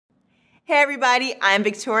Hey everybody, I'm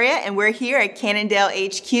Victoria and we're here at Cannondale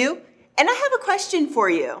HQ and I have a question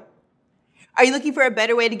for you. Are you looking for a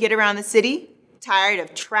better way to get around the city? Tired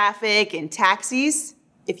of traffic and taxis?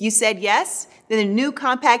 If you said yes, then the new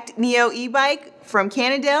compact Neo e-bike from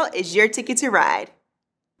Cannondale is your ticket to ride.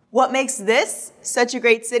 What makes this such a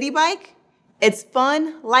great city bike? It's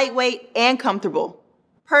fun, lightweight, and comfortable.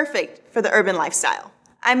 Perfect for the urban lifestyle.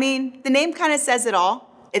 I mean, the name kind of says it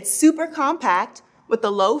all. It's super compact with a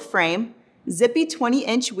low frame, zippy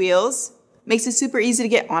 20-inch wheels, makes it super easy to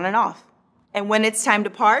get on and off. And when it's time to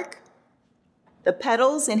park, the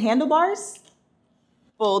pedals and handlebars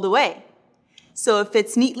fold away. So it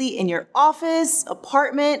fits neatly in your office,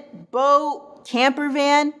 apartment, boat, camper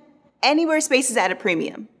van, anywhere space is at a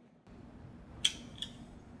premium.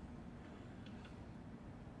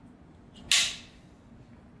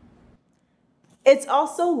 It's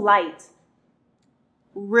also light,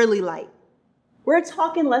 really light. We're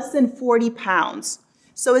talking less than 40 pounds.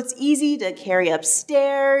 So it's easy to carry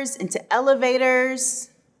upstairs, into elevators.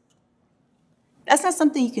 That's not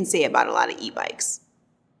something you can say about a lot of e-bikes.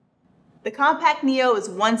 The compact Neo is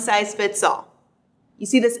one size fits all. You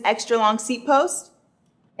see this extra long seat post?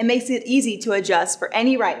 It makes it easy to adjust for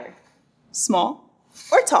any rider, small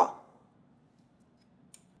or tall.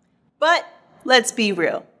 But let's be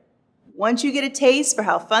real. Once you get a taste for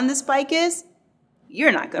how fun this bike is,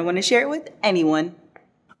 you're not going to want to share it with anyone.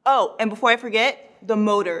 Oh, and before I forget, the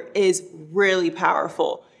motor is really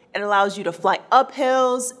powerful. It allows you to fly up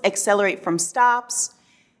hills, accelerate from stops,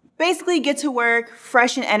 basically get to work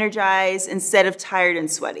fresh and energized instead of tired and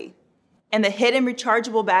sweaty. And the hidden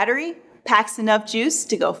rechargeable battery packs enough juice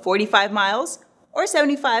to go 45 miles or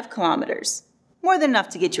 75 kilometers, more than enough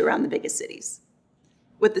to get you around the biggest cities.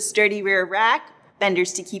 With the sturdy rear rack,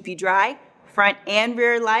 fenders to keep you dry, front and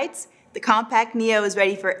rear lights, the compact Neo is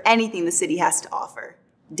ready for anything the city has to offer.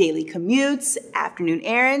 Daily commutes, afternoon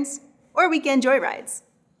errands, or weekend joyrides.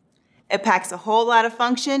 It packs a whole lot of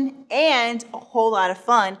function and a whole lot of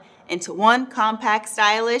fun into one compact,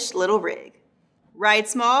 stylish little rig. Ride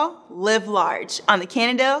small, live large on the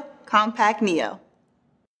Cannondale Compact Neo.